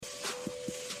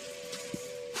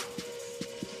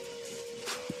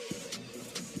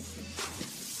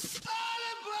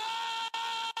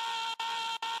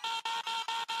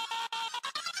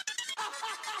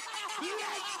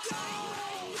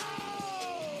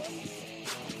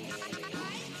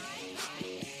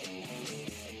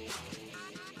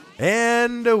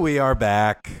And we are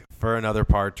back for another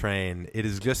Part Train. It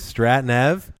is just Strat and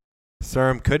Ev.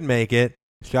 Serm couldn't make it.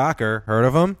 Shocker. Heard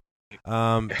of him?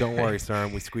 Don't worry,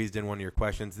 Serm. We squeezed in one of your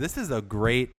questions. This is a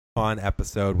great, fun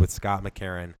episode with Scott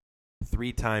McCarron,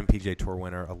 3-time PGA Tour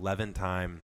winner,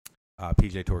 11-time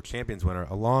PGA Tour Champions winner,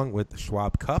 along with the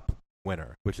Schwab Cup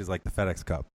winner, which is like the FedEx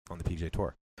Cup on the PGA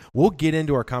Tour. We'll get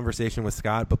into our conversation with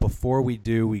Scott, but before we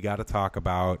do, we got to talk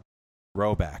about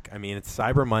Rhoback. I mean, it's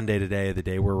Cyber Monday today, the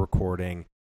day we're recording.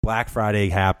 Black Friday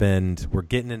happened. We're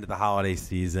getting into the holiday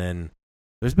season.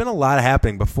 There's been a lot of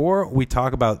happening. Before we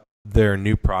talk about their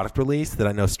new product release that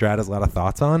I know Strat has a lot of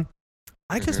thoughts on,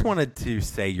 I just wanted to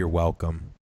say you're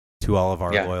welcome to all of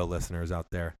our loyal listeners out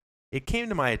there. It came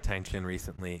to my attention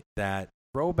recently that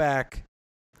Rhoback,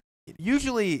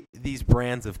 usually these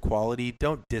brands of quality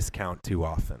don't discount too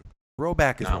often.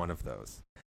 Rhoback is one of those.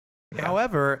 Yeah.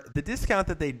 However, the discount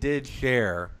that they did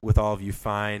share with all of you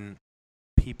fine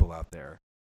people out there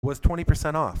was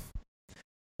 20% off.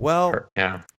 Well,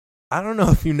 I don't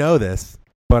know if you know this,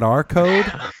 but our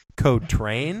code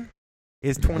TRAIN,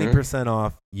 is 20%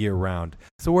 off year round.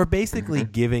 So we're basically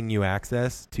giving you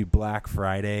access to Black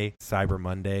Friday, Cyber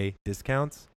Monday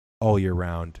discounts all year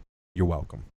round. You're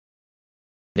welcome.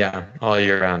 Yeah, all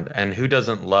year round. And who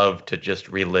doesn't love to just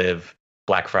relive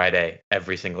Black Friday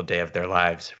every single day of their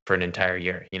lives for an entire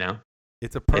year, you know?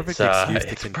 It's a perfect excuse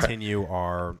to continue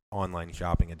our online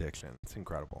shopping addiction. It's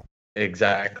incredible.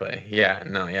 Exactly. Yeah.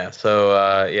 No. Yeah.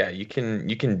 So you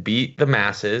can beat the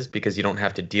masses because you don't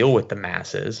have to deal with the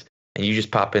masses, and you just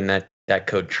pop in that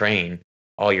code TRAIN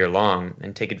all year long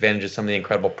and take advantage of some of the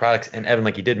incredible products. And Evan,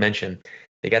 like you did mention,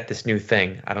 they got this new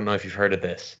thing. I don't know if you've heard of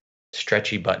this: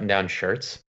 stretchy button-down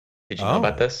shirts. Did you know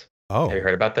about this? Oh, have you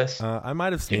heard about this? I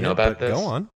might have seen you know about this? Go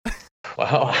on.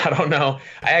 Well, I don't know.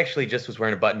 I actually just was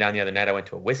wearing a button down the other night. I went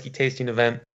to a whiskey tasting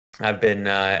event. I've been,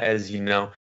 as you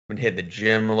know, been hitting the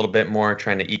gym a little bit more,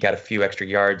 trying to eke out a few extra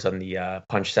yards on the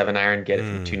punch 7 iron, get it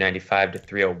from 295 to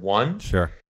 301.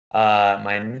 Sure.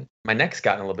 My neck's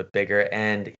gotten a little bit bigger,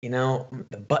 and you know,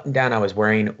 the button down I was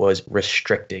wearing was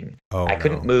restricting. I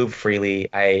couldn't move freely.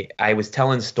 I was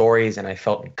telling stories, and I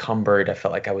felt encumbered. I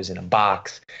felt like I was in a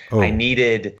box. I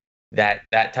needed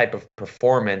that type of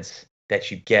performance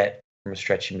that you get from a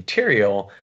stretchy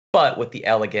material, but with the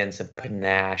elegance and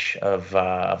panache of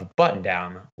a button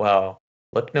down. Well,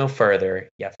 look no further.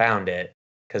 You found it,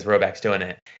 because Rhoback's doing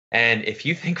it. And if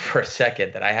you think for a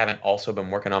second that I haven't also been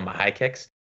working on my high kicks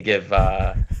to give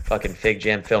fucking Fig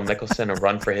Jam Phil Mickelson a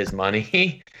run for his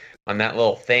money on that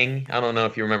little thing, I don't know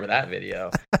if you remember that video,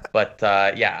 but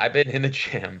I've been in the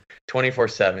gym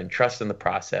 24/7, trusting the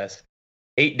process,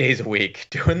 8 days a week,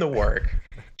 doing the work,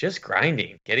 just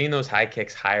grinding, getting those high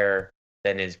kicks higher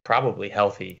than is probably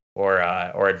healthy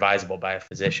or advisable by a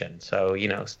physician. So, you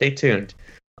know, stay tuned,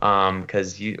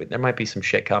 because there might be some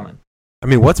shit coming. I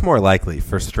mean, what's more likely,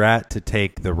 for Strat to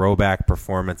take the Rhoback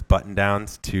Performance button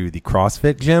downs to the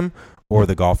CrossFit gym or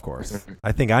the golf course?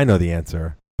 I think I know the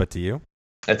answer, but to you?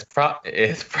 It's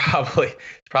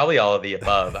probably all of the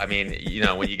above. I mean, you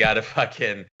know, when you gotta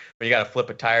flip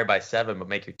a tire by 7 but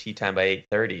make your tee time by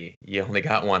 8:30, you only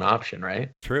got one option,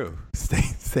 right? True.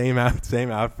 Same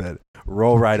outfit.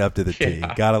 Roll right up to the tee.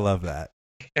 Gotta love that.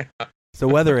 Yeah. So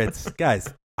whether it's,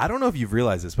 guys, I don't know if you've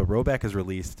realized this, but Rhoback has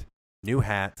released new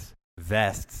hats,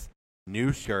 vests,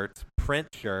 new shirts, print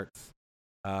shirts,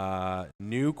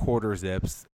 new quarter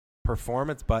zips,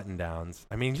 performance button downs.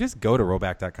 I mean, just go to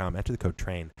Rhoback.com, enter the code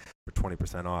TRAIN for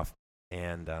 20% off.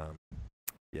 And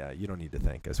you don't need to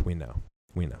thank us. We know.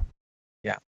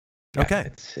 Yeah.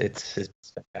 Okay. It's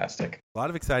fantastic. A lot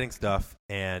of exciting stuff,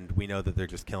 and we know that they're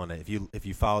just killing it. If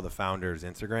you follow the founders'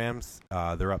 Instagrams,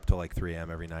 they're up to like 3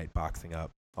 a.m. every night boxing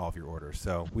up all of your orders.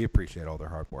 So we appreciate all their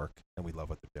hard work, and we love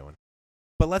what they're doing.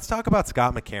 But let's talk about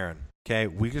Scott McCarron. Okay,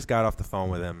 we just got off the phone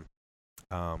with him.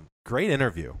 Great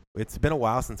interview. It's been a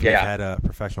while since we've had a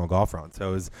professional golfer on,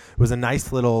 so it was a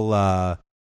nice little.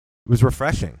 It was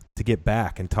refreshing to get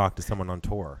back and talk to someone on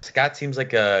tour. Scott seems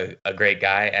like a great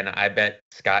guy, and I bet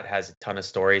Scott has a ton of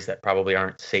stories that probably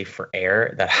aren't safe for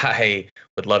air that I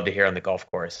would love to hear on the golf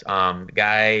course. The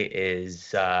guy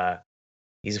is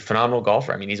he's a phenomenal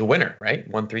golfer. I mean, he's a winner, right?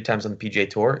 Won 3 times on the PGA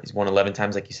Tour. He's won 11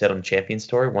 times, like you said, on the Champions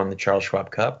Tour. Won the Charles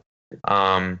Schwab Cup.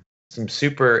 Some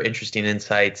super interesting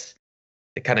insights.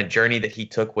 The kind of journey that he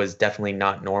took was definitely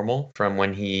not normal. From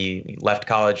when he left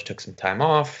college, took some time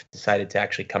off, decided to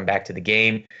actually come back to the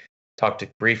game. Talked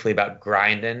briefly about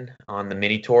grinding on the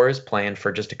mini tours, playing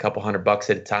for just a couple $100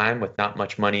 at a time with not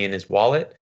much money in his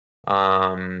wallet.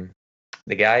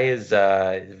 The guy is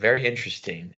very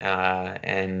interesting,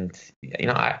 and you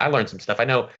know, I learned some stuff. I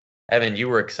know Evan, you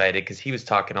were excited because he was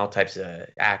talking all types of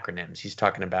acronyms. He's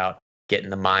talking about getting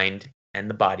the mind and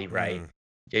the body right.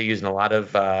 You're using a lot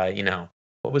of,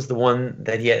 what was the one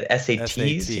that he had?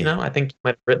 SATs, SAT. I think you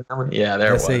might have written that one. Yeah,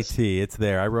 there it was. SAT, it's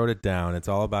there. I wrote it down. It's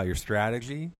all about your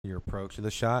strategy, your approach to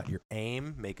the shot, your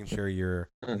aim, making sure you're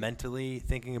mentally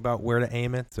thinking about where to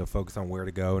aim it. So focus on where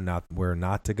to go, not where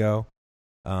not to go.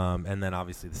 And then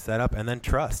obviously the setup, and then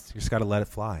trust. You just got to let it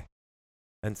fly.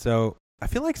 And so I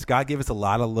feel like Scott gave us a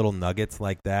lot of little nuggets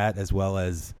like that, as well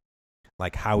as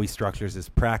like how he structures his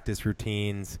practice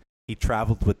routines. He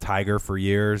traveled with Tiger for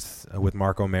years with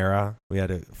Mark O'Mara. We had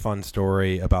a fun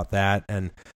story about that.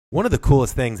 And one of the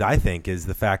coolest things, I think, is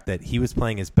the fact that he was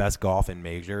playing his best golf in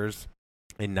majors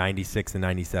in 96 and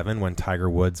 97 when Tiger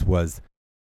Woods was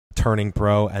turning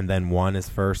pro and then won his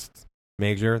first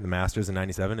major, the Masters in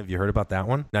 97. Have you heard about that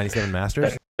one? 97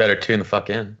 Masters? Better tune the fuck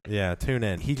in. Yeah, tune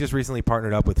in. He just recently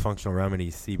partnered up with Functional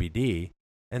Remedies CBD.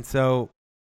 And so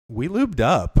we lubed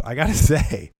up, I got to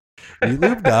say. We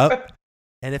lubed up.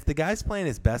 And if the guy's playing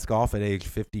his best golf at age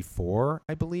 54,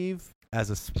 I believe,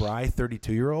 as a spry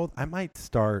 32-year-old, I might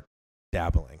start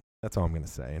dabbling. That's all I'm going to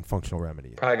say in functional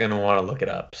remedies. Probably going to want to look it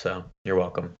up, so you're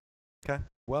welcome. Okay.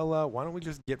 Well, why don't we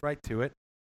just get right to it,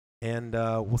 and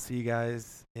we'll see you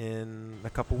guys in a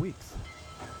couple weeks.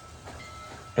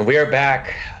 And we are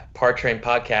back, Par Train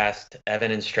Podcast,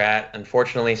 Evan and Strat.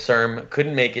 Unfortunately, Serm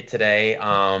couldn't make it today,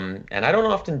 and I don't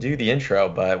often do the intro,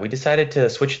 but we decided to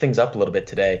switch things up a little bit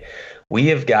today. We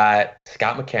have got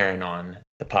Scott McCarron on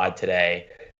the pod today,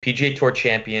 PGA Tour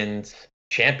champion.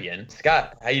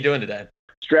 Scott, how you doing today?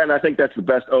 Stratton, I think that's the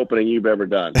best opening you've ever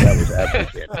done. That was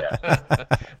absolutely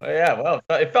fantastic. Well,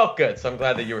 it felt good, so I'm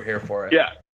glad that you were here for it.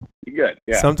 Yeah, good.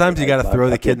 Yeah. Sometimes you got to throw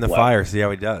the kid in the fire, see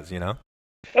how he does,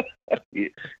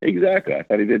 Exactly. I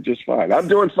thought he did just fine. I'm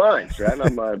doing fine,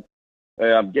 Stratton.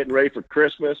 I'm getting ready for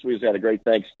Christmas. We just had a great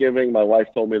Thanksgiving. My wife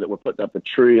told me that we're putting up the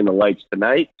tree and the lights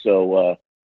tonight. So,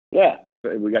 yeah,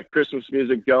 we got Christmas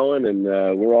music going, and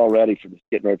we're all ready for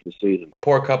getting ready for the season.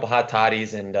 Pour a couple hot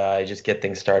toddies and just get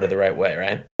things started the right way,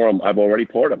 right? I've already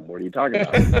poured them. What are you talking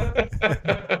about?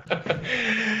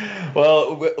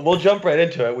 Well, we'll jump right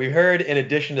into it. We heard, in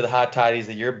addition to the hot toddies,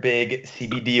 that you're a big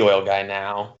CBD oil guy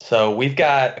now. So we've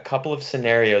got a couple of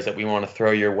scenarios that we want to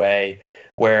throw your way,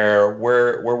 where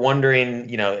we're wondering,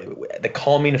 the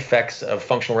calming effects of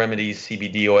functional remedies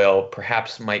CBD oil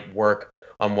perhaps might work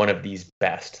on one of these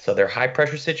best. So they're high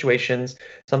pressure situations,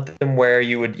 something where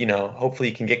you would, hopefully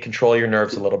you can get control of your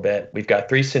nerves a little bit. We've got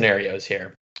 3 scenarios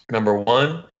here. Number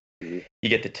 1, you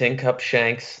get the tin cup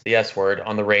shanks, the S word,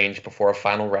 on the range before a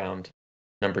final round.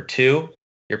 Number 2,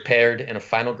 you're paired in a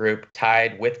final group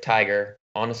tied with Tiger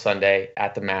on a Sunday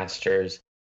at the Masters.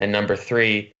 And number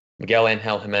 3, Miguel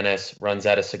Angel Jimenez runs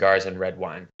out of cigars and red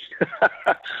wine.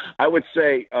 I would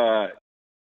say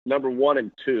number 1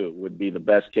 and 2 would be the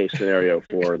best case scenario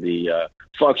for the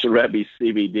Functional Remedies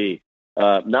CBD.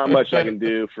 Not much I can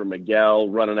do for Miguel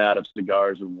running out of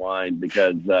cigars and wine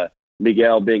because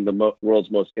Miguel, being the world's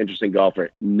most interesting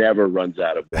golfer, never runs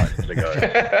out of wine and cigars.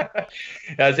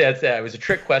 That's it. It was a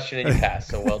trick question and you passed,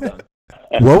 so well done.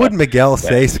 What would Miguel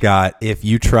say, Scott, if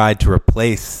you tried to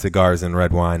replace cigars and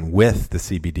red wine with the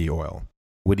CBD oil?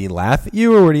 Would he laugh at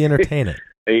you or would he entertain it?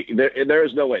 There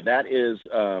is no way. That is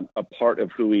a part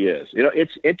of who he is.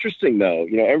 It's interesting, though.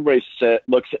 Everybody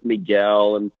looks at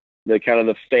Miguel and the kind of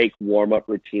the fake warm-up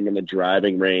routine in the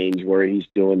driving range where he's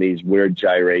doing these weird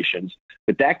gyrations.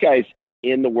 But that guy's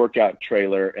in the workout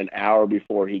trailer an hour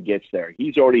before he gets there.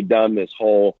 He's already done this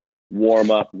whole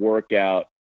warm-up workout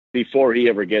before he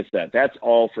ever gets that. That's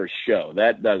all for show.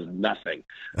 That does nothing.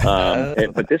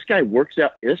 But this guy works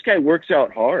out. This guy works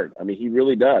out hard. I mean, he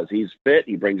really does. He's fit.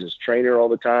 He brings his trainer all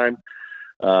the time.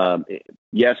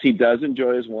 Yes, he does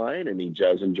enjoy his wine and he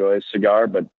does enjoy his cigar,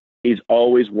 but he's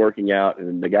always working out.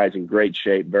 And the guy's in great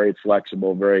shape, very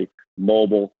flexible, very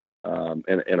mobile, and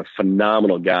a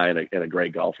phenomenal guy and a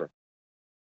great golfer.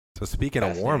 So speaking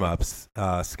of warm-ups,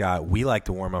 Scott, we like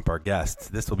to warm up our guests.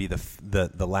 This will be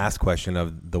the last question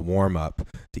of the warm-up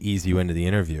to ease you into the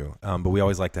interview. But we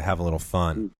always like to have a little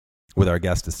fun with our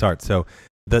guests to start. So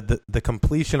the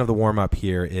completion of the warm-up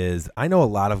here is, I know a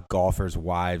lot of golfers'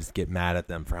 wives get mad at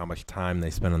them for how much time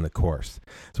they spend on the course.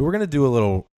 So we're going to do a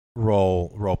little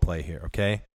role play here,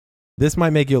 okay? This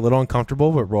might make you a little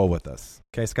uncomfortable, but roll with us.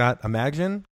 Okay, Scott?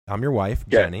 Imagine I'm your wife,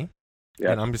 Jenny,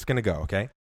 and I'm just going to go, okay?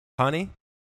 Honey,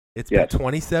 it's been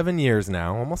 27 years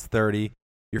now, almost 30.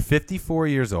 You're 54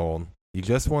 years old. You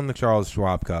just won the Charles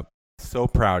Schwab Cup. So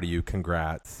proud of you.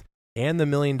 Congrats. And the $1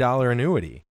 million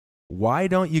annuity. Why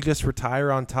don't you just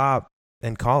retire on top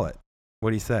and call it? What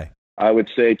do you say? I would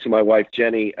say to my wife,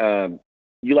 Jenny,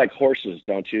 you like horses,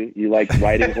 don't you? You like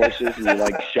riding horses and you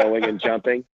like showing and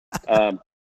jumping.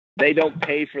 They don't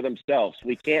pay for themselves.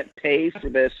 We can't pay for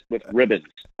this with ribbons.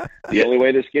 The only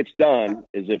way this gets done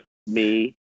is if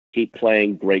me keep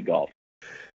playing great golf.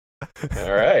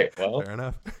 All right. Well, fair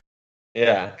enough.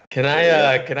 Yeah. Can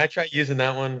I try using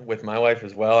that one with my wife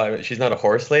as well? She's not a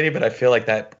horse lady, but I feel like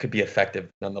that could be effective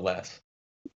nonetheless.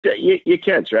 You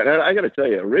can, Trent. I got to tell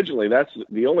you, originally, that's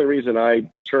the only reason I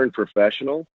turned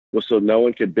professional was so no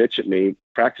one could bitch at me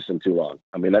practicing too long.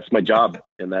 I mean, that's my job.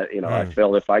 And that, I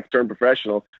felt if I turned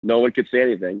professional, no one could say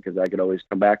anything because I could always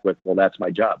come back with, well, that's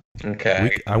my job.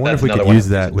 Okay. I wonder if we could use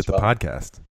that with the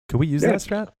podcast. Could we use that,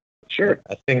 Strat? Sure.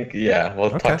 I think, yeah,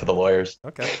 we'll talk to the lawyers.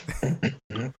 Okay.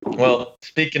 Well,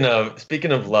 speaking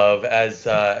of love, as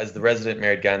the resident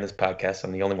married guy in this podcast,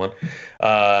 I'm the only one.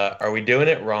 Are we doing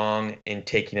it wrong in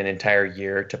taking an entire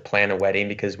year to plan a wedding?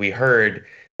 Because we heard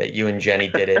that you and Jenny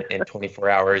did it in 24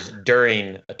 hours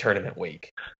during a tournament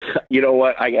week. You know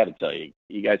what? I got to tell you,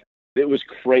 you guys, it was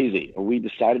crazy. We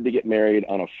decided to get married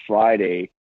on a Friday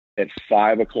at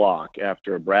 5:00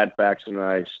 after Brad Faxon and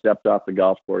I stepped off the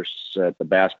golf course at the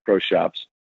Bass Pro Shops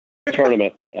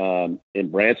tournament in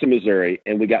Branson, Missouri,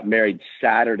 and we got married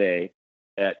Saturday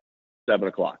at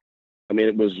 7:00. I mean,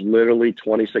 it was literally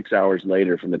 26 hours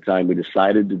later from the time we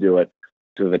decided to do it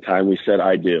to the time we said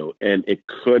I do, and it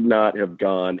could not have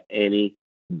gone any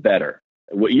better.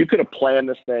 You could have planned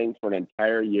this thing for an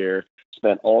entire year,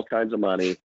 spent all kinds of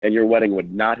money, and your wedding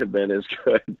would not have been as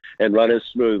good and run as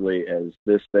smoothly as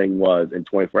this thing was in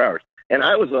 24 hours. And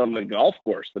I was on the golf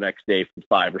course the next day for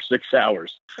 5 or 6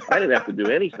 hours. I didn't have to do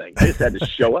anything. I just had to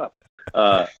show up.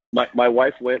 My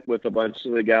wife went with a bunch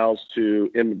of the gals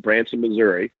in Branson,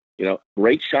 Missouri.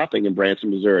 Great shopping in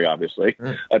Branson, Missouri, obviously.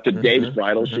 To Dave's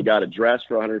Bridal, she got a dress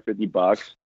for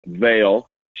 $150, veil.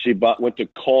 She went to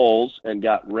Kohl's and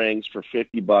got rings for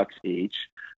 $50 each.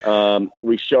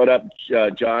 We showed up.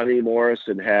 Johnny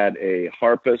Morrison had a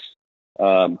harpist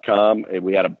come. And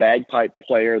we had a bagpipe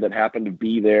player that happened to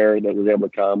be there that was able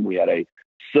to come. We had a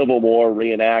Civil War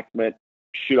reenactment,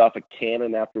 shoot off a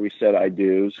cannon after we said I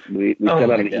do's. We sent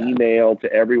out an email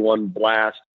to everyone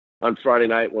blast on Friday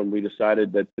night when we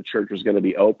decided that the church was going to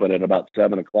be open at about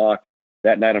 7:00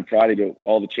 that night on Friday to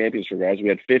all the championship guys. We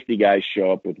had 50 guys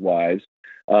show up with wives.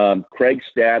 Craig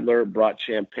Stadler brought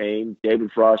champagne.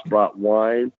 David Frost brought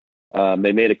wine.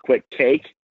 They made a quick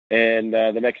cake. And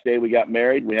the next day we got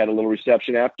married. We had a little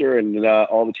reception after, and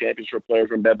all the championship players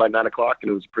were in bed by 9:00, and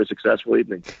it was a pretty successful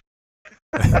evening.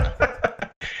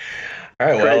 All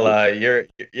right. Well, I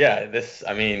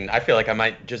feel like I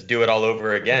might just do it all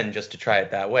over again just to try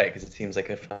it that way because it seems like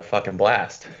a fucking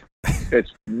blast.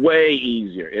 It's way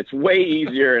easier. It's way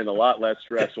easier and a lot less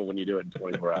stressful when you do it in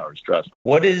 24 hours. Trust me.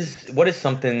 What is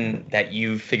something that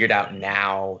you've figured out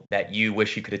now that you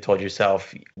wish you could have told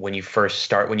yourself when you first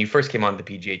came on the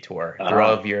PGA Tour through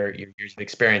all of your years of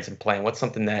experience and playing? What's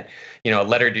something that, a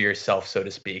letter to yourself, so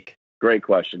to speak? Great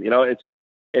question.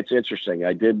 It's interesting.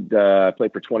 I did play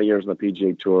for 20 years on the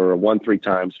PGA Tour, won 3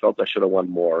 times, felt I should have won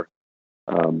more.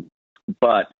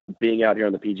 But being out here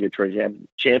on the PGA Tour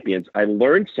Champions, I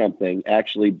learned something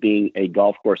actually being a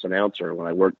golf course announcer when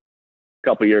I worked a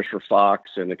couple years for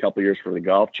Fox and a couple years for the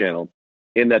Golf Channel,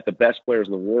 in that the best players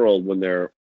in the world, when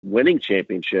they're winning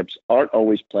championships, aren't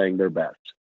always playing their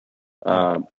best.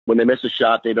 When they miss a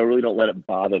shot, they don't let it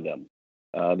bother them.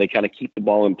 They kind of keep the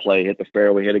ball in play, hit the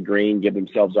fairway, hit a green, give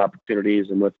themselves opportunities,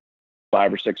 and with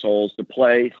 5 or 6 holes to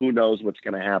play, who knows what's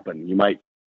going to happen? You might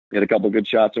hit a couple of good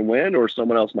shots and win, or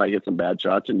someone else might hit some bad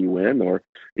shots and you win, or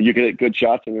you can hit good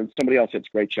shots and then somebody else hits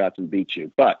great shots and beats you.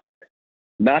 But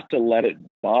not to let it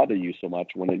bother you so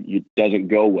much when it doesn't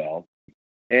go well,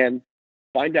 and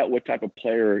find out what type of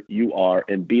player you are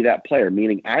and be that player.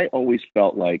 Meaning, I always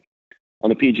felt like on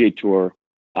the PGA Tour,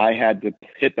 I had to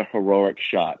hit the heroic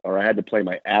shot, or I had to play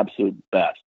my absolute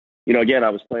best. Again, I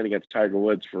was playing against Tiger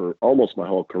Woods for almost my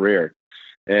whole career,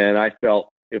 and I felt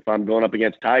if I'm going up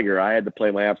against Tiger, I had to play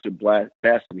my absolute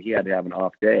best, and he had to have an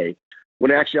off day.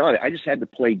 When in actuality, I just had to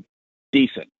play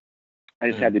decent. I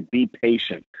just had to be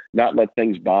patient, not let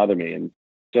things bother me. And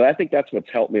so I think that's what's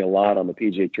helped me a lot on the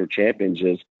PGA Tour Champions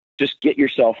is just get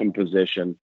yourself in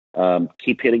position,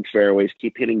 keep hitting fairways,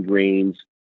 keep hitting greens,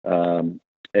 and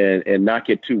not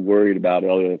get too worried about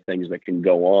other things that can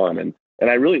go on. And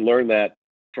I really learned that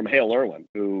from Hale Irwin,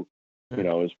 who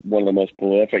is one of the most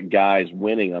prolific guys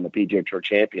winning on the PGA Tour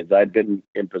Champions. I'd been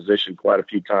in position quite a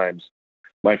few times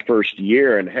my first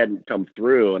year and hadn't come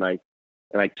through. And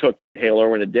I took Hale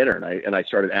Irwin to dinner and I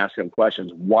started asking him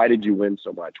questions. Why did you win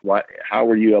so much? How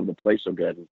were you able to play so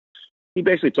good? And he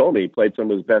basically told me he played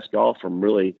some of his best golf from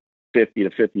really 50 to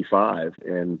 55.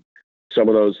 And some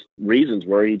of those reasons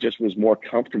where he just was more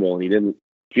comfortable and he didn't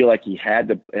feel like he had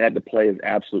to play his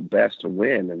absolute best to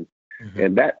win.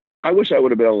 And that, I wish I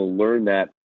would have been able to learn that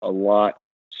a lot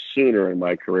sooner in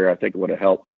my career. I think it would have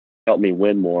helped me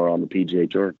win more on the PGA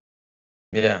Tour.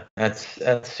 Yeah, that's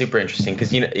super interesting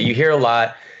because you hear a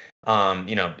lot.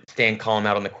 Staying calm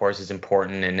out on the course is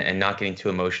important and not getting too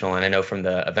emotional. And I know from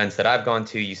the events that I've gone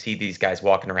to, you see these guys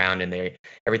walking around and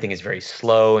everything is very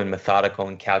slow and methodical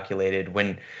and calculated.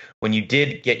 When you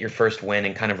did get your first win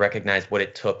and kind of recognize what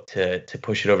it took to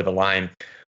push it over the line,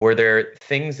 were there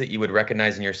things that you would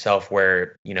recognize in yourself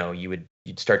where,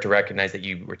 you'd start to recognize that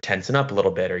you were tensing up a little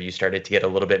bit or you started to get a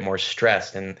little bit more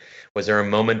stressed? And was there a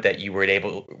moment that you were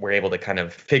able to kind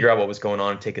of figure out what was going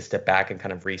on, take a step back and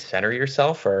kind of recenter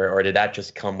yourself, or did that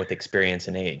just come with experience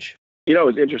and age? It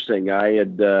was interesting. I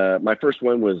had my first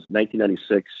win was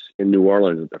 1996 in New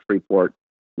Orleans at the Freeport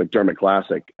McDermott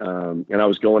Classic. And I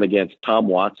was going against Tom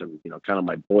Watson, kind of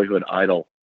my boyhood idol.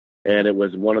 And it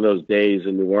was one of those days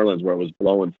in New Orleans where it was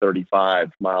blowing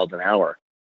 35 miles an hour.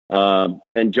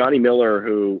 And Johnny Miller,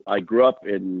 who I grew up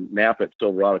in Napa at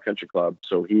Silverado Country Club.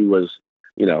 So he was,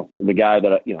 the guy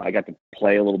that, I got to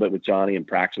play a little bit with Johnny and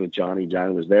practice with Johnny.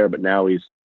 Johnny was there, but now his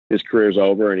career's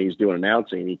over and he's doing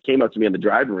announcing. And he came up to me on the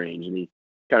driving range and he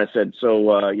kind of said, so,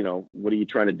 what are you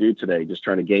trying to do today? Just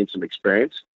trying to gain some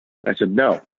experience? I said,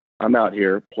 no, I'm out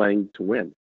here playing to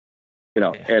win,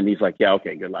 and he's like, yeah,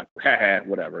 okay, good luck.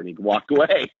 Whatever. And he walked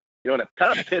away. And it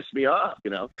kind of pissed me off,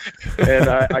 And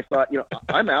I thought,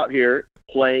 I'm out here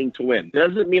playing to win.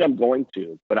 Doesn't mean I'm going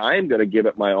to, but I am going to give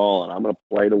it my all, and I'm going to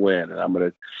play to win.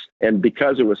 And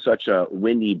because it was such a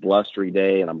windy, blustery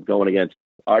day, and I'm going against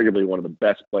arguably one of the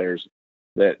best players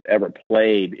that ever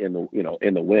played in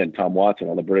the win, Tom Watson,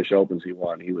 on the British Opens he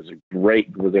won. He was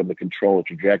was able to control the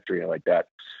trajectory like that.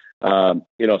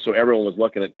 So everyone was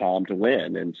looking at Tom to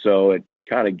win. And so it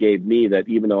kind of gave me that,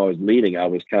 even though I was leading, I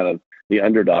was kind of the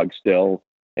underdog still.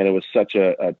 And it was such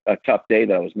a tough day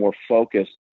that I was more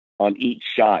focused on each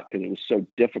shot because it was so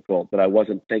difficult that I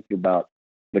wasn't thinking about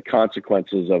the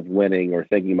consequences of winning or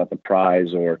thinking about the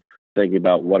prize or thinking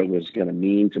about what it was going to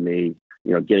mean to me,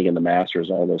 getting in the Masters,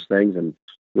 all those things, and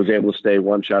was able to stay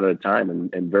one shot at a time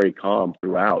and very calm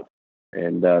throughout,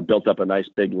 and built up a nice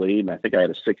big lead. And I think I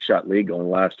had a 6-shot lead going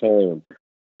last hole, and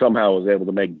somehow was able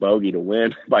to make bogey to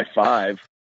win by 5.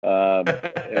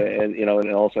 And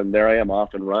all of a sudden there I am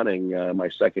off and running my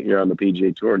second year on the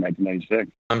PGA Tour in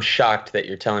 1996. I'm shocked that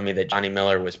you're telling me that Johnny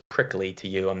Miller was prickly to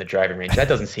you on the driving range. That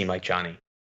doesn't seem like Johnny.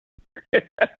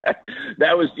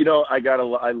 That was,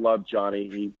 I love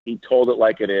Johnny. He told it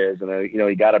like it is. And,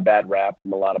 he got a bad rap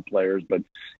from a lot of players, but,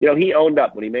 he owned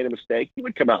up when he made a mistake. He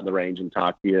would come out in the range and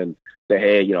talk to you and say,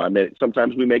 hey,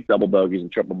 sometimes we make double bogeys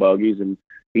and triple bogeys. And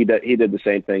he did the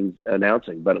same thing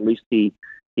announcing, but at least he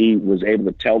was able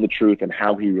to tell the truth and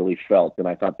how he really felt. And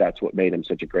I thought that's what made him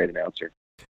such a great announcer.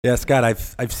 Yeah, Scott,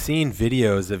 I've seen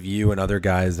videos of you and other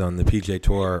guys on the PGA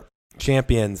Tour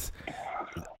champions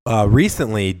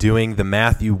recently doing the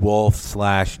Matthew Wolff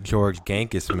 / George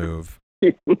Gankis move.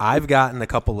 I've gotten a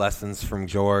couple lessons from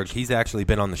George. He's actually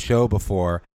been on the show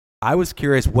before. I was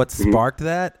curious what sparked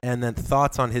that, and then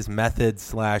thoughts on his method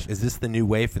 / is this the new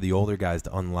way for the older guys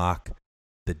to unlock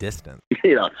the distance?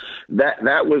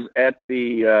 That was at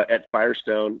the at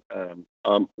Firestone.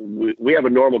 We have a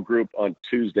normal group on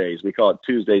Tuesdays. We call it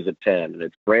Tuesdays at 10, and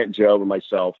it's Brant Jobe and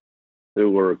myself, who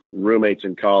were roommates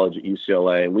in college at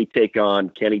UCLA, and we take on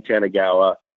Kenny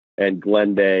Tanagawa and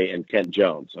Glenn Day and Kent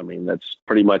Jones. I mean, that's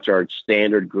pretty much our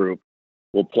standard group.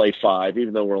 We'll play 5,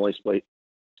 even though we're only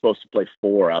supposed to play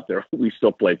 4 out there. We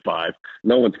still play 5.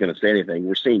 No one's going to say anything.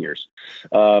 We're seniors.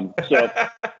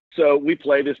 So we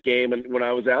play this game, and when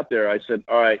I was out there, I said,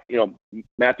 all right,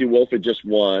 Matthew Wolff had just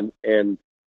won, and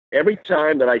every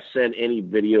time that I send any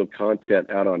video content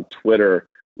out on Twitter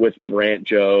with Brant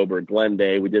Jobe or Glenn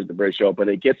Day, we did the British Open,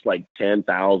 it gets like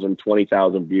 10,000,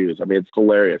 20,000 views. I mean, it's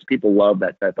hilarious. People love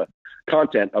that type of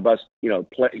content of us,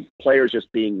 players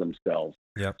just being themselves.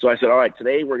 Yep. So I said, all right,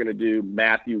 today we're going to do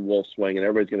Matthew Wolff swing, and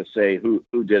everybody's going to say who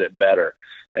did it better.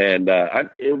 And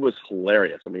it was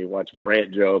hilarious. I mean, you watch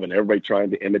Brant Jobe and everybody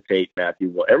trying to imitate Matthew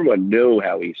Wolff. Everyone knew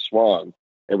how he swung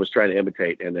and was trying to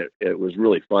imitate, and it was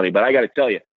really funny. But I got to tell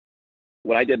you,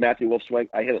 when I did Matthew Wolff swing,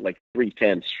 I hit it like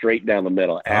 310 straight down the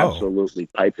middle. Absolutely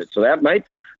piped it. So that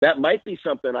might be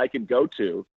something I could go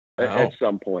to at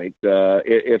some point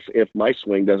if my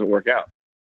swing doesn't work out.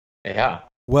 Yeah.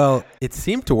 Well, it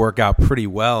seemed to work out pretty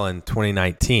well in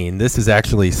 2019. This is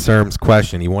actually Serm's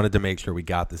question. He wanted to make sure we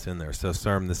got this in there. So,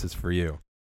 Serm, this is for you.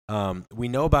 We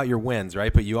know about your wins,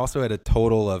 right? But you also had a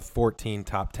total of 14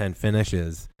 top 10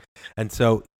 finishes. And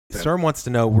so Serm wants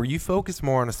to know, were you focused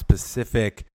more on a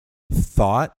specific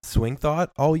swing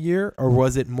thought all year, or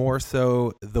was it more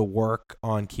so the work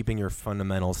on keeping your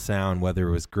fundamentals sound, whether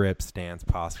it was grip, stance,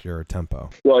 posture, or tempo?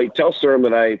 Well, you tell Serm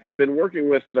that I've been working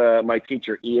with my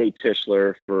teacher, E.A.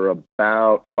 Tischler, for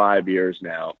about 5 years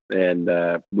now. And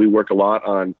we work a lot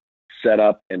on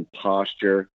setup and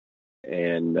posture.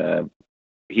 And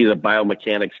he's a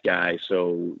biomechanics guy.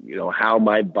 So, how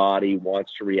my body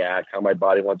wants to react, how my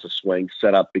body wants to swing,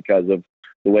 set up because of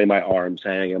the way my arms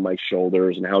hang and my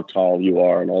shoulders and how tall you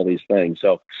are and all these things.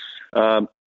 So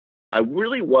I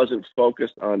really wasn't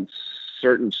focused on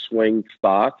certain swing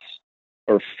thoughts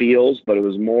or feels, but it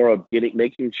was more of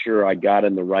making sure I got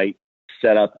in the right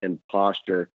setup and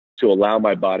posture to allow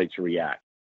my body to react.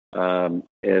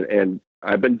 And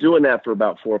I've been doing that for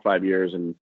about 4 or 5 years.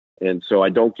 And so I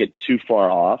don't get too far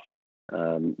off.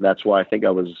 That's why I think I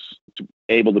was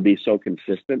able to be so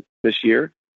consistent this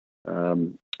year.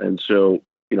 And so,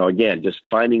 again, just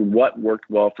finding what worked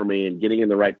well for me and getting in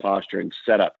the right posture and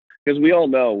setup. Because we all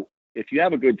know if you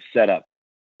have a good setup,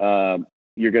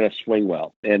 you're going to swing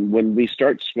well. And when we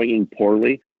start swinging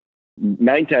poorly,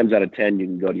 9 times out of 10, you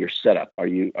can go to your setup. Are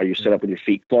you set up with your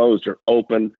feet closed or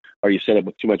open? Are you set up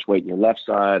with too much weight in your left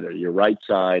side or your right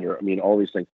side? Or, all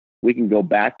these things. We can go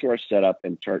back to our setup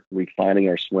and start refining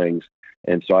our swings.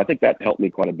 And so I think that helped me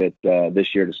quite a bit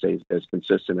this year to stay as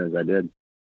consistent as I did.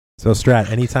 So, Strat,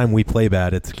 anytime we play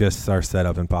bad, it's just our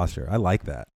setup and posture. I like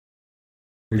that.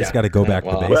 You just got to go back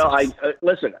to the basics. Well,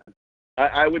 listen.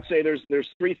 I would say there's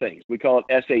 3 things. We call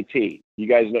it SAT. You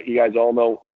guys all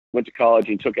know, went to college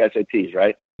and took SATs,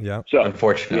 right? Yeah. So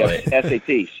unfortunately,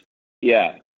 SATs.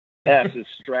 Yeah. S is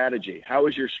strategy. How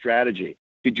is your strategy?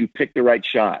 Did you pick the right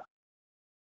shot?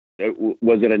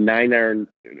 Was it a 9-iron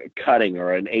cutting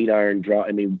or an 8-iron draw?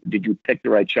 Did you pick the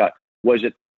right shot? Was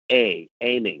it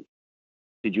aiming?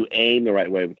 Did you aim the right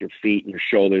way with your feet and your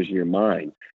shoulders and your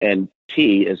mind? And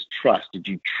T is trust. Did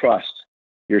you trust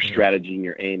your strategy and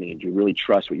your aiming? Did you really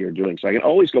trust what you're doing? So I can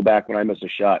always go back when I miss a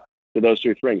shot to those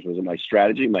 3 things. Was it my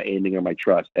strategy, my aiming, or my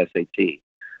trust? SAT.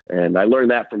 And I learned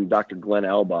that from Dr. Glenn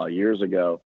Elbaugh years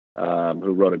ago,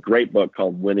 who wrote a great book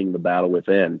called Winning the Battle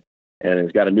Within. And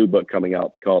he's got a new book coming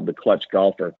out called The Clutch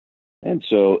Golfer. And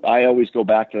so I always go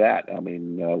back to that.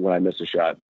 When I miss a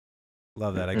shot.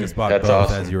 Love that. I just bought both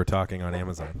awesome. As you were talking on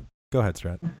Amazon. Go ahead,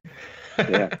 Strat.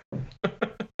 Yeah.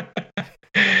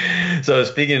 So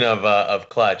speaking of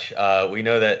clutch, we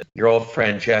know that your old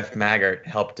friend Jeff Maggart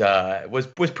helped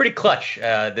was pretty clutch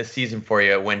this season for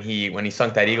you when he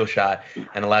sunk that eagle shot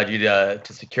and allowed you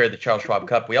to secure the Charles Schwab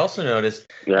Cup. We also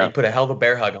noticed that you put a hell of a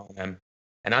bear hug on him.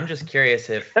 And I'm just curious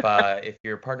if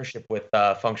your partnership with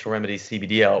Functional Remedies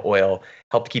CBD oil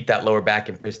helped keep that lower back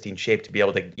in pristine shape to be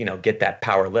able to, get that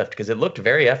power lift, because it looked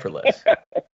very effortless.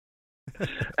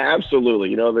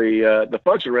 Absolutely. The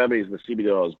Functional Remedies and the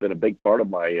CBD oil has been a big part of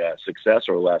my success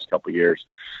over the last couple of years.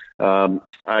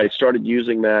 I started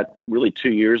using that really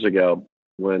 2 years ago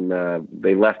when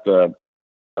they left one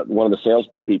of the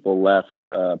salespeople left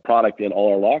product in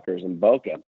all our lockers in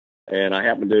Boca. And I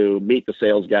happened to meet the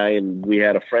sales guy, and we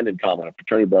had a friend in common, a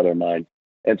fraternity brother of mine.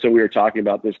 And so we were talking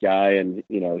about this guy, and,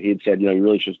 he had said, you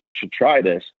really should try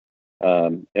this.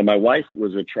 And my wife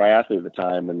was a triathlete at the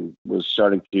time and was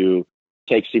starting to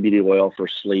take CBD oil for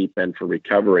sleep and for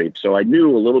recovery. So I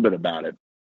knew a little bit about it.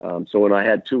 So when I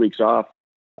had 2 weeks off,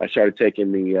 I started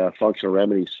taking the Functional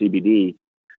Remedies CBD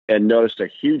and noticed a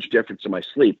huge difference in my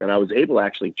sleep. And I was able to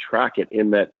actually track it in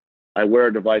that I wear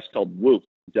a device called Whoop,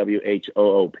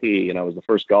 WHOOP, and I was the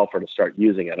first golfer to start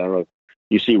using it. I don't know if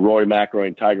you see Rory McIlroy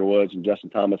and Tiger Woods and Justin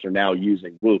Thomas are now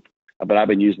using Whoop, but I've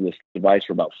been using this device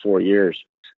for about 4 years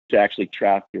to actually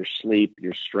track your sleep,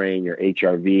 your strain, your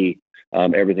HRV,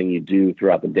 everything you do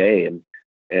throughout the day.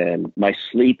 And my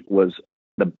sleep was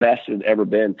the best it had ever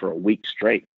been for a week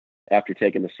straight after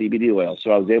taking the CBD oil.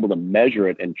 So I was able to measure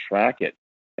it and track it.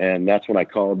 And that's when I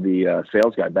called the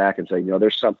sales guy back and said,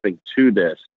 there's something to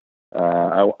this.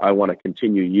 I want to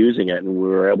continue using it. And we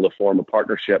were able to form a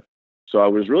partnership. So I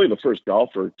was really the first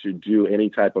golfer to do any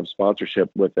type of sponsorship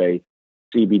with a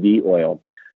CBD oil.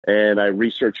 And I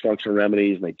researched Functional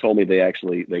Remedies, and they told me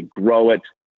they grow it,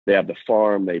 they have the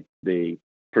farm, they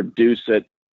produce it,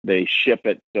 they ship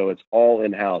it, so it's all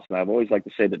in-house. And I've always liked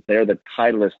to say that they're the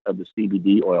Titleist of the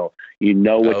CBD oil. You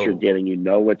know what you're getting, you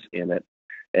know what's in it,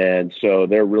 and so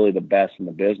they're really the best in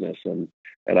the business. And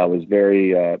I was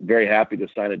very, very happy to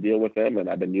sign a deal with them, and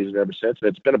I've been using it ever since. And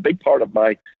it's been a big part of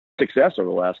my success over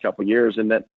the last couple of years, in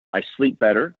that I sleep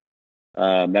better.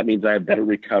 That means I have better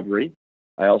recovery.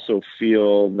 I also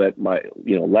feel that my,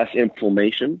 less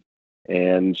inflammation,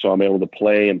 and so I'm able to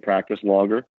play and practice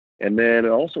longer. And then it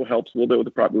also helps a little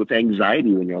bit with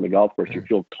anxiety when you're on the golf course. You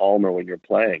feel calmer when you're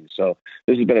playing. So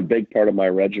this has been a big part of my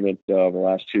regiment over the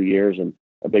last 2 years, and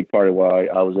a big part of why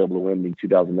I was able to win the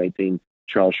 2019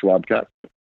 Charles Schwab Cup.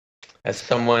 As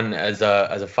someone, as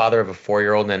a father of a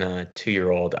 4-year-old and a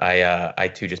 2-year-old, I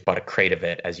too just bought a crate of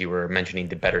it, as you were mentioning,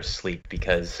 to better sleep,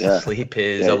 because sleep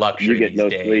is a luxury these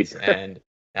days, and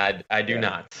I do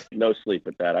not. No sleep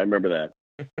with that. I remember that.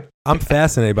 I'm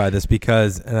fascinated by this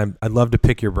because, and I'd love to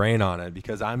pick your brain on it,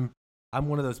 because I'm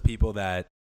one of those people that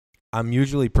I'm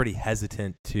usually pretty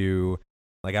hesitant to,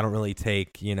 like, I don't really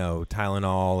take,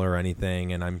 Tylenol or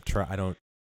anything, and I don't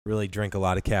really drink a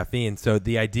lot of caffeine. So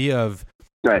the idea of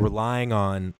relying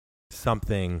on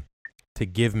something to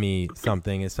give me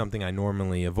something is something I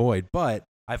normally avoid, but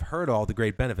I've heard all the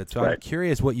great benefits. So I'm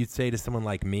curious what you'd say to someone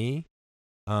like me,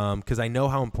 because I know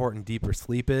how important deeper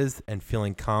sleep is and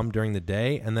feeling calm during the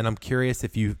day. And then I'm curious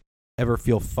if you ever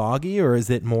feel foggy, or is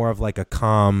it more of like a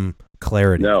calm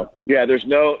clarity? No. Yeah, there's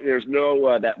no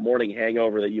that morning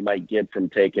hangover that you might get from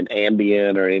taking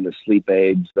Ambien or any of the sleep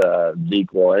aids,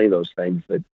 ZzzQuil, any of those things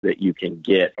that you can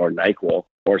get, or NyQuil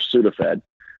or Sudafed.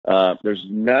 There's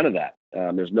none of that.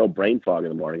 There's no brain fog in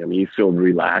the morning. I mean, you feel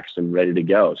relaxed and ready to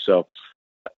go. So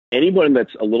anyone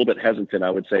that's a little bit hesitant,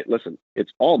 I would say, listen,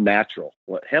 it's all natural.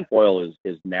 Hemp oil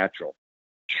is natural.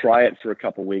 Try it for a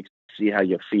couple of weeks, see how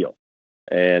you feel.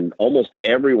 And almost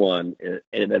everyone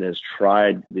that has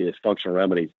tried these functional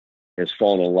remedies has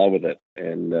fallen in love with it.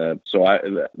 And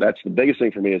so that's the biggest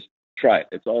thing for me is try it.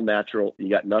 It's all natural. You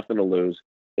got nothing to lose.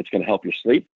 It's going to help you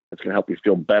sleep. It's going to help you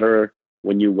feel better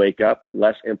when you wake up,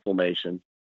 less inflammation.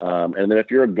 And then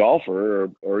if you're a golfer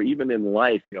or even in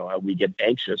life, how we get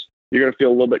anxious, you're going to feel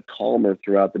a little bit calmer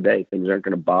throughout the day. Things aren't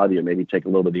going to bother you, maybe take a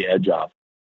little bit of the edge off.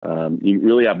 You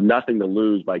really have nothing to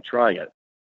lose by trying it.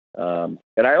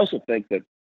 And I also think that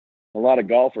a lot of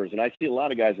golfers, and I see a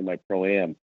lot of guys in my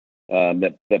Pro-Am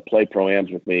that play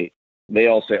Pro-Ams with me, they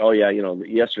all say, oh, yeah,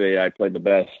 yesterday I played the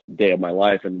best day of my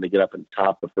life, and they get up and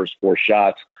top the first 4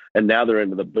 shots, and now they're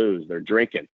into the booze. They're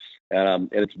drinking. And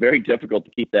it's very difficult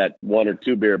to keep that 1 or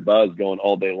 2 beer buzz going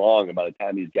all day long. And by the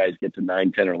time these guys get to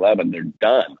 9, 10, or 11, they're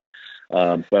done.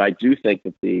 But I do think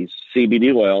that the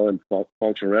CBD oil and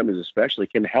functional remedies especially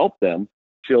can help them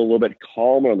feel a little bit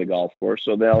calmer on the golf course,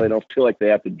 so now they don't feel like they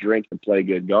have to drink to play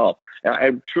good golf. And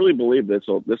I truly believe this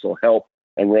will help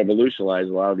and revolutionize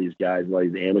a lot of these guys, a lot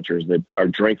of these amateurs that are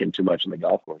drinking too much on the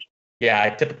golf course. Yeah,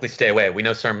 I typically stay away. We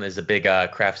know Sermon is a big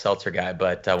craft seltzer guy,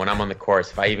 but when I'm on the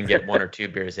course, if I even get 1 or 2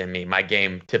 beers in me, my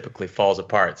game typically falls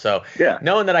apart. So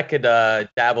knowing that I could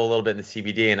dabble a little bit in the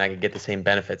CBD and I could get the same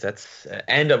benefits, that's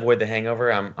and avoid the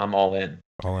hangover, I'm all in.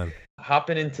 All in.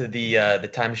 Hopping into the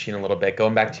time machine a little bit,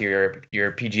 going back to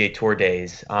your PGA Tour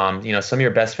days. Some of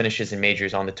your best finishes in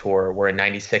majors on the tour were in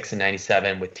 '96 and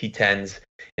 '97 with T10s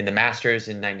in the Masters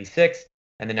in '96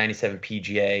 and the '97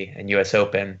 PGA and U.S.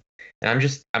 Open.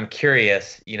 And I'm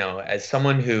curious, as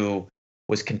someone who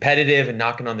was competitive and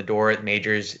knocking on the door at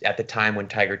majors at the time when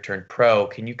Tiger turned pro,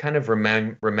 can you kind of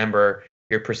remember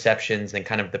your perceptions and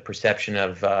kind of the perception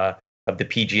of the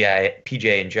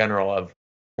PGA in general of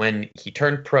when he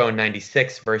turned pro in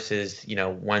 '96 versus,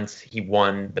 once he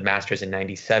won the Masters in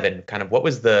 '97, kind of what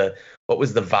was the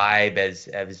vibe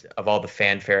as of all the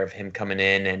fanfare of him coming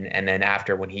in and then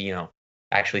after when he,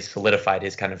 actually solidified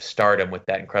his kind of stardom with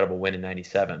that incredible win in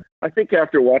 '97? I think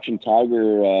after watching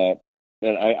Tiger,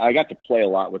 and I got to play a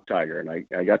lot with Tiger, and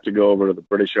I got to go over to the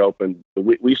British Open.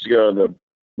 We used to go the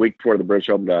week before the British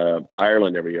Open to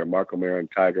Ireland every year. Mark O'Meara,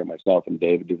 Tiger, myself, and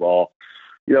David Duval.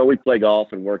 We'd play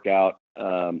golf and work out.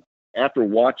 After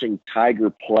watching Tiger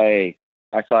play,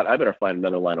 I thought I better find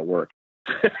another line of work.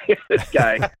 This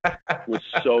guy was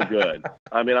so good.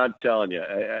 I mean, I'm telling you,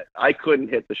 I couldn't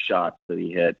hit the shots that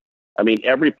he hit. I mean,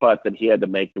 every putt that he had to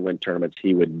make to win tournaments,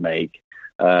 he would make.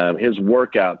 His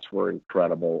workouts were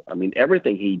incredible. I mean,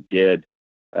 everything he did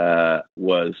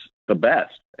was the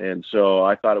best. And so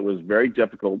I thought it was very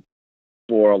difficult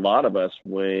for a lot of us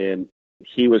when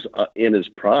he was in his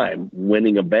prime,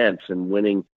 winning events and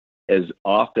winning as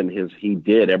often as he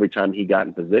did every time he got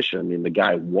in position. I mean, the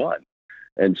guy won.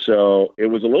 And so it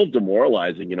was a little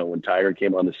demoralizing, when Tiger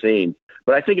came on the scene.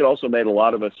 But I think it also made a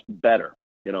lot of us better.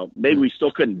 Maybe we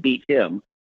still couldn't beat him,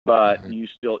 but you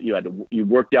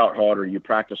worked out harder, you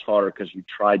practiced harder because you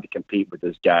tried to compete with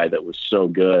this guy that was so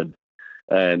good.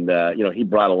 And, he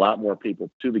brought a lot more people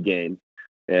to the game,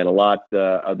 and a lot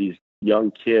of these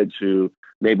young kids who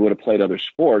maybe would have played other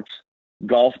sports,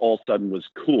 golf all of a sudden was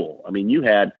cool. I mean, you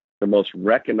had the most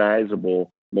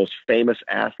recognizable, most famous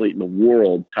athlete in the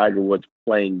world, Tiger Woods,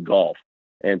 playing golf.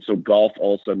 And so golf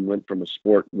all of a sudden went from a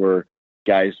sport where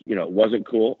guys, it wasn't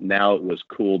cool. Now it was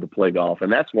cool to play golf.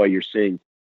 And that's why you're seeing,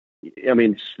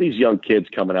 these young kids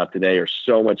coming out today are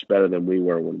so much better than we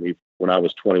were when I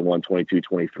was 21, 22,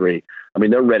 23.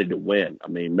 They're ready to win.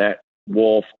 Matt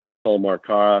Wolf, Paul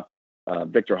Marcara,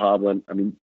 Victor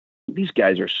Hovland. These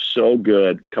guys are so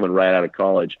good coming right out of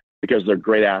college because they're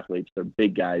great athletes. They're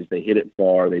big guys. They hit it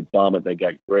far. They bomb it. They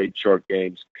got great short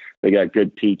games. They got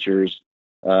good teachers.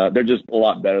 They're just a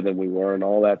lot better than we were, and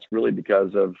all that's really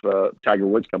because of Tiger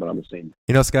Woods coming on the scene.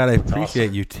 Scott, I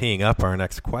appreciate you teeing up our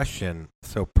next question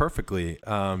so perfectly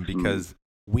because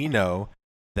we know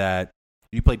that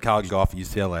you played college golf at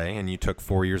UCLA and you took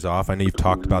 4 years off. I know you've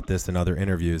talked about this in other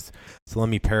interviews, so let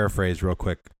me paraphrase real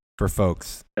quick for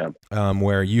folks.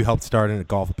 Where you helped start in a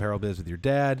golf apparel biz with your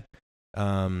dad.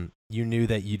 You knew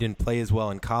that you didn't play as well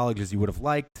in college as you would have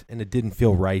liked, and it didn't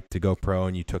feel right to go pro,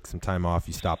 and you took some time off.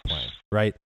 You stopped playing,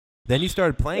 right? Then you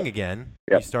started playing again.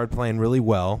 Yep. You started playing really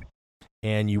well,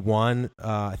 and you won.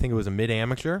 I think it was a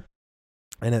mid-amateur,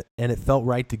 and it felt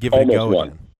right to give it a go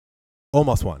again.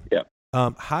 Almost won. Yeah.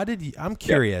 How did you? I'm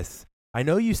curious. Yep. I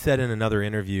know you said in another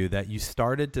interview that you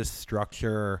started to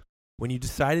structure. When you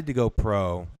decided to go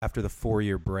pro after the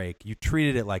 4-year break, you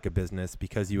treated it like a business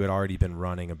because you had already been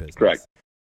running a business. Correct.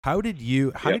 How did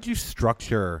you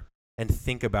structure and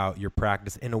think about your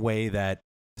practice in a way that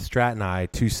Strat and I,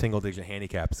 2 single-digit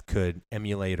handicaps, could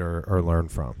emulate or learn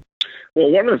from? Well,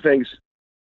 one of the things,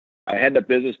 I had the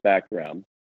business background,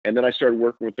 and then I started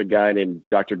working with a guy named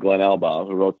Dr. Glenn Albaugh,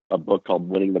 who wrote a book called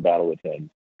Winning the Battle with Him.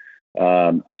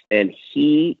 And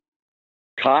he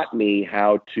taught me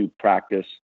how to practice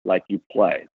like you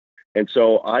play. And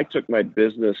so I took my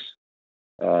business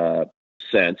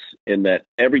sense in that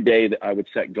every day that I would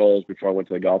set goals before I went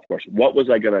to the golf course. What was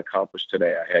I going to accomplish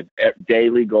today? I had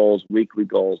daily goals, weekly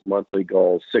goals, monthly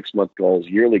goals, 6-month goals,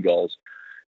 yearly goals,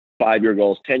 5-year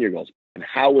goals, 10-year goals. And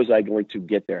how was I going to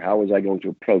get there? How was I going to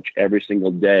approach every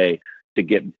single day to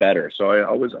get better? So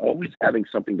I was always having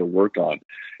something to work on.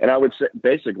 And I would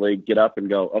basically get up and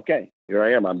go, okay, here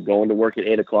I am. I'm going to work at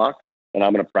 8 o'clock and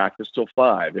I'm going to practice till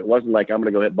 5. It wasn't like I'm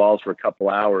going to go hit balls for a couple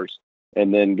hours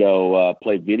and then go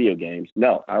play video games.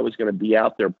 No, I was going to be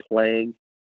out there playing,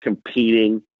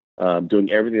 competing, doing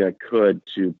everything I could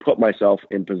to put myself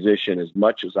in position as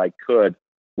much as I could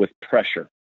with pressure.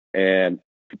 And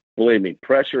believe me,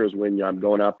 pressure is when I'm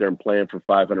going out there and playing for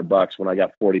 $500 when I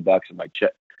got $40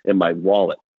 in my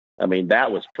wallet. I mean,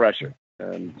 that was pressure.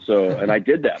 And I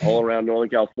did that all around Northern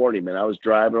California, man. I was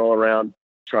driving all around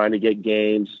trying to get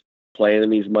games, playing in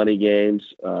these money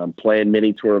games, playing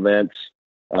mini tour events,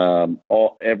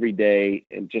 every day,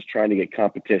 and just trying to get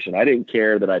competition. I didn't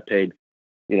care that I paid,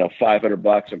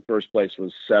 $500 and first place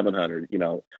was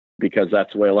 $700, because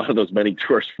that's the way a lot of those mini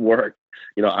tours work.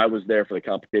 I was there for the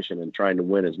competition and trying to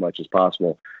win as much as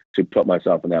possible to put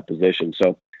myself in that position.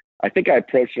 So I think I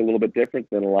approached it a little bit different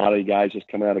than a lot of you guys just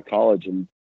coming out of college and,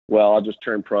 well, I'll just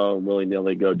turn pro and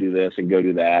willy-nilly go do this and go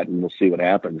do that and we'll see what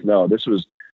happens. No, this was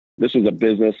a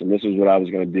business and this is what I was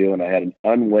going to do. And I had an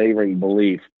unwavering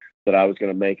belief that I was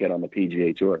going to make it on the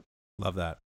PGA Tour. Love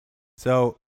that.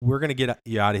 So we're going to get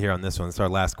you out of here on this one. It's our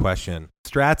last question.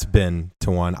 Strat's been to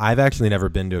one. I've actually never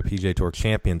been to a PGA Tour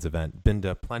Champions event, been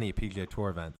to plenty of PGA Tour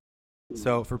events.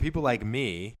 So for people like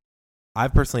me,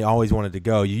 I've personally always wanted to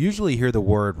go. You usually hear the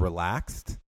word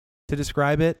relaxed to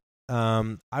describe it.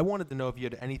 I wanted to know if you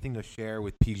had anything to share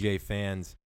with PGA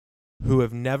fans who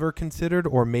have never considered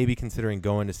or maybe considering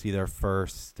going to see their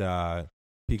first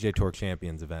PGA Tour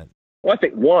Champions event. Well, I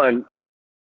think one,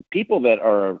 people that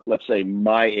are, let's say,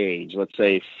 my age, let's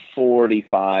say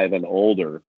 45 and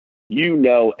older,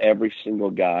 every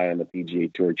single guy on the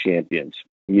PGA Tour Champions.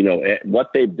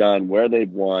 What they've done, where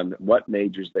they've won, what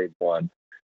majors they've won.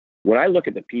 When I look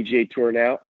at the PGA Tour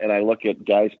now and I look at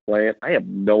guys playing, I have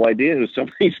no idea who some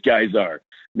of these guys are.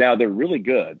 Now, they're really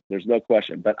good. There's no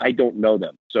question, but I don't know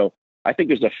them. So I think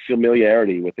there's a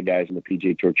familiarity with the guys in the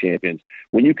PGA Tour Champions.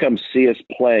 When you come see us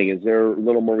playing, is there a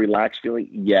little more relaxed feeling?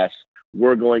 Yes.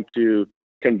 We're going to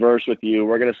converse with you.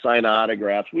 We're going to sign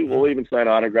autographs. We will even sign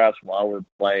autographs while we're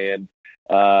playing.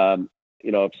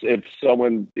 If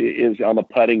someone is on the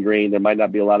putting green, there might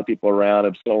not be a lot of people around.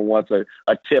 If someone wants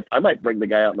a tip, I might bring the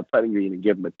guy out on the putting green and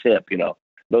give him a tip,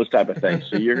 those type of things.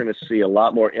 So you're going to see a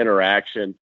lot more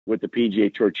interaction with the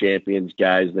PGA Tour Champions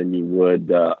guys than you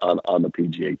would on the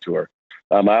PGA Tour.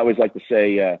 I always like to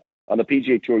say on the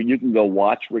PGA Tour, you can go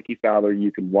watch Ricky Fowler.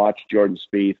 You can watch Jordan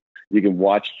Spieth. You can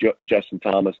watch Justin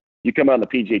Thomas. You come on the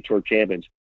PGA Tour Champions,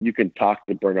 you can talk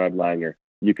to Bernard Langer.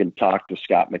 You can talk to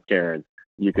Scott McCarron.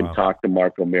 You can talk to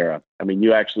Mark O'Meara. I mean,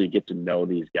 you actually get to know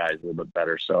these guys a little bit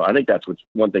better. So I think that's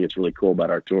one thing that's really cool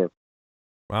about our tour.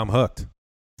 Well, I'm hooked.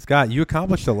 Scott, you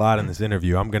accomplished a lot in this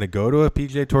interview. I'm going to go to a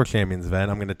PGA Tour Champions event.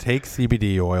 I'm going to take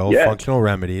CBD oil, functional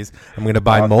remedies. I'm going to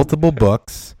buy multiple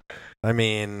books. I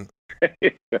mean,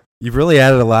 you've really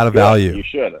added a lot of value. You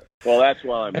should have. Well, that's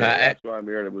why I'm here. That's why I'm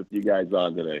here with you guys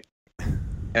on today.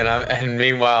 And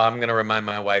meanwhile, I'm going to remind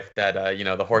my wife that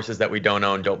the horses that we don't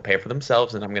own don't pay for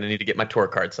themselves, and I'm going to need to get my tour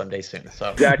card someday soon.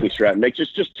 So exactly, Stratton.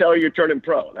 Just tell her you're turning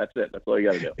pro. That's it. That's all you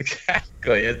got to do.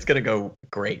 Exactly. It's going to go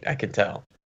great. I can tell.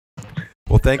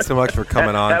 Well, thanks so much for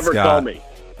coming on, Have her Scott. call me.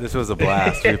 This was a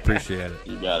blast. We appreciate it.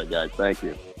 You got it, guys. Thank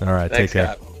you. All right. Thanks, take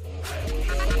care. Scott.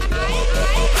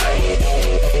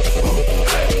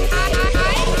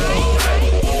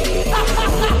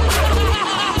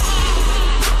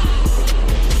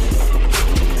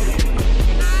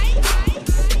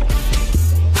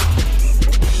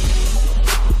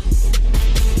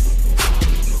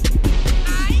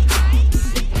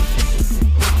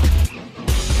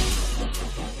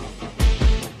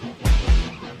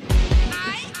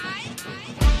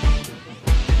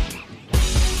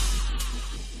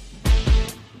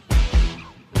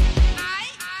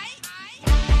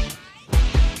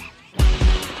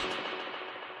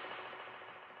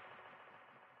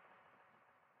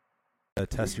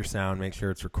 Test your sound, make sure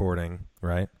it's recording,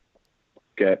 right?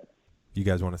 Okay. You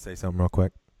guys want to say something real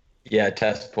quick? Yeah,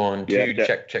 test 1, 2, Yeah,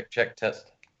 check,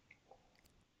 test.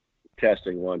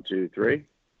 Testing 1, 2, 3.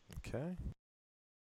 Okay.